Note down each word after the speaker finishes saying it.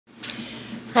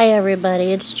Hi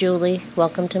everybody, it's Julie.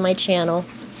 Welcome to my channel.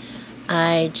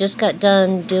 I just got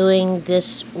done doing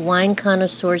this wine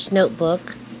connoisseur's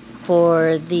notebook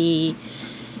for the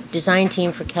design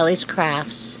team for Kelly's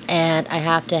Crafts, and I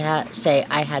have to say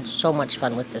I had so much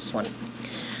fun with this one.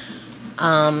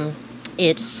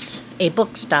 It's a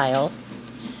book style,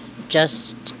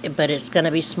 but it's going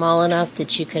to be small enough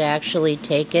that you could actually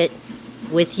take it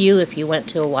with you if you went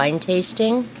to a wine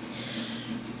tasting.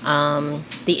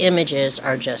 The images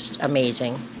are just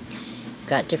amazing.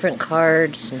 Got different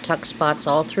cards and tuck spots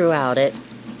all throughout it,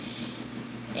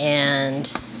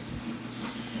 and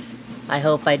I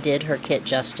hope I did her kit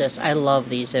justice. I love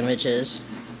these images.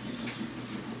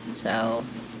 So,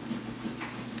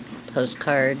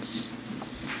 postcards,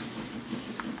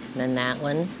 and then that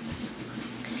one,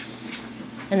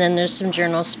 and then there's some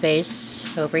journal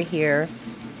space over here,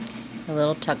 a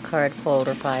little tuck card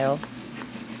folder file.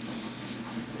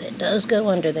 It does go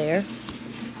under there.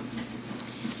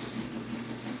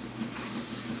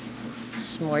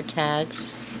 Some more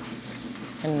tags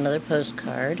and another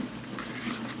postcard.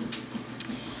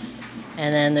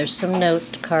 And then there's some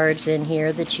note cards in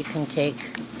here that you can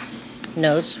take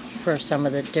notes for some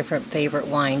of the different favorite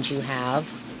wines you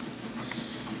have.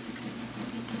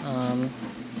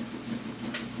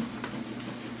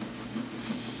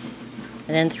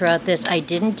 And then throughout this, I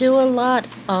didn't do a lot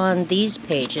on these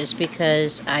pages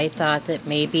because I thought that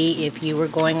maybe if you were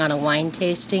going on a wine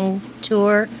tasting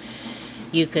tour,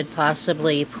 you could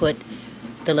possibly put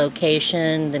the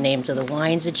location, the names of the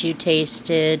wines that you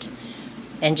tasted,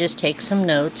 and just take some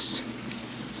notes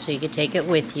so you could take it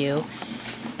with you.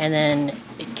 And then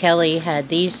Kelly had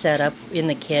these set up in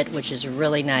the kit, which is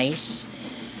really nice.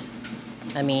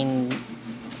 I mean,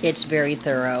 it's very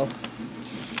thorough.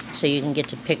 So you can get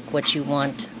to pick what you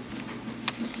want.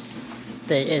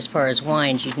 But as far as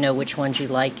wines, you know which ones you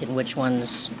like and which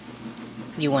ones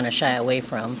you want to shy away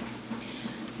from.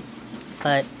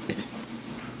 But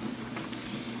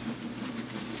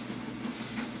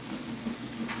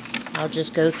I'll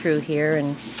just go through here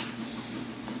and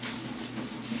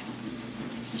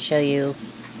show you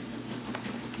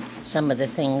some of the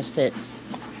things that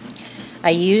I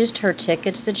used. Her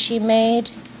tickets that she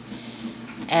made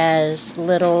as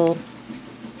little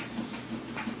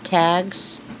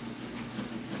tags.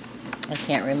 I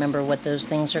can't remember what those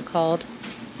things are called,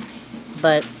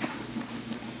 but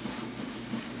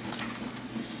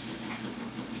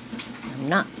I'm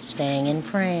not staying in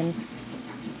frame.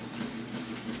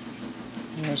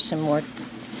 And there's some more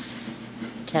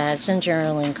tags and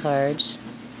journaling cards.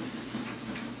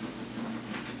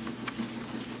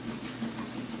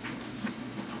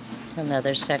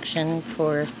 Another section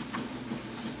for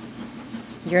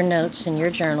your notes in your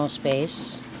journal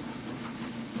space.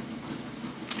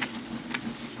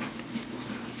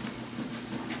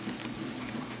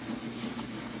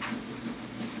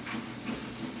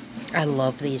 I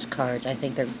love these cards. I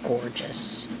think they're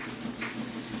gorgeous.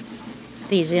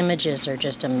 These images are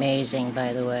just amazing,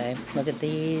 by the way. Look at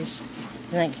these.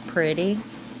 Isn't that pretty?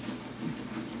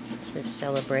 It says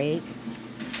celebrate.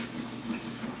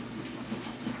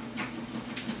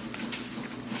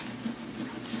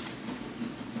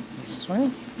 This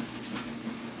one.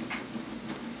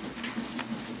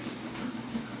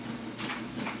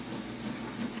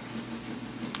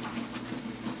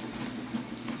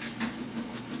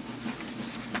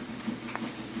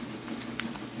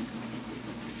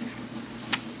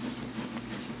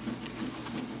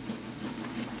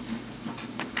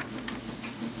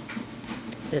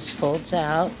 This folds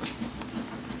out.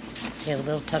 So you have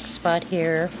a little tuck spot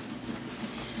here,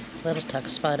 a little tuck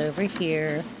spot over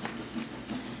here.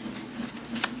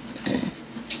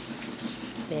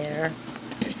 There.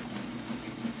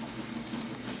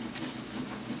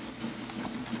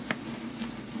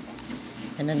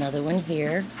 And another one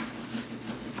here.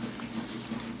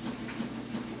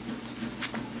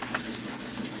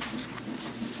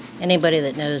 Anybody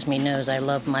that knows me knows I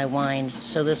love my wines,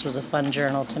 so this was a fun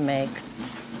journal to make.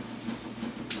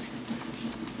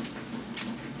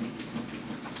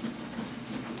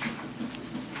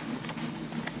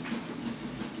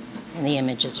 And the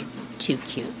images are too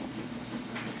cute.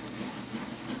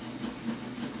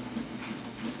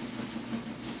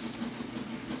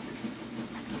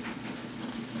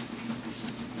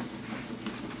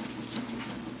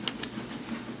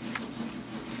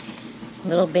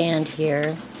 Little band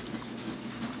here.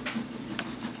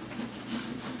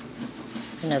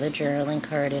 Another journaling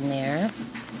card in there.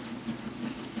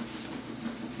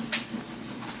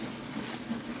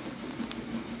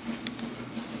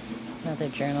 Another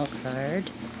journal card.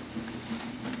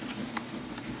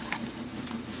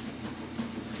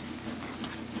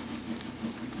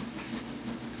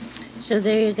 So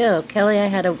there you go. Kelly, I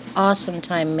had an awesome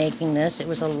time making this. It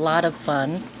was a lot of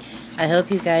fun. I hope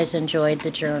you guys enjoyed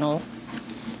the journal.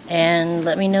 And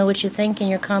let me know what you think in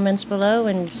your comments below,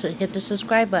 and hit the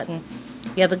subscribe button.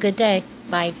 You have a good day.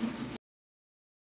 Bye.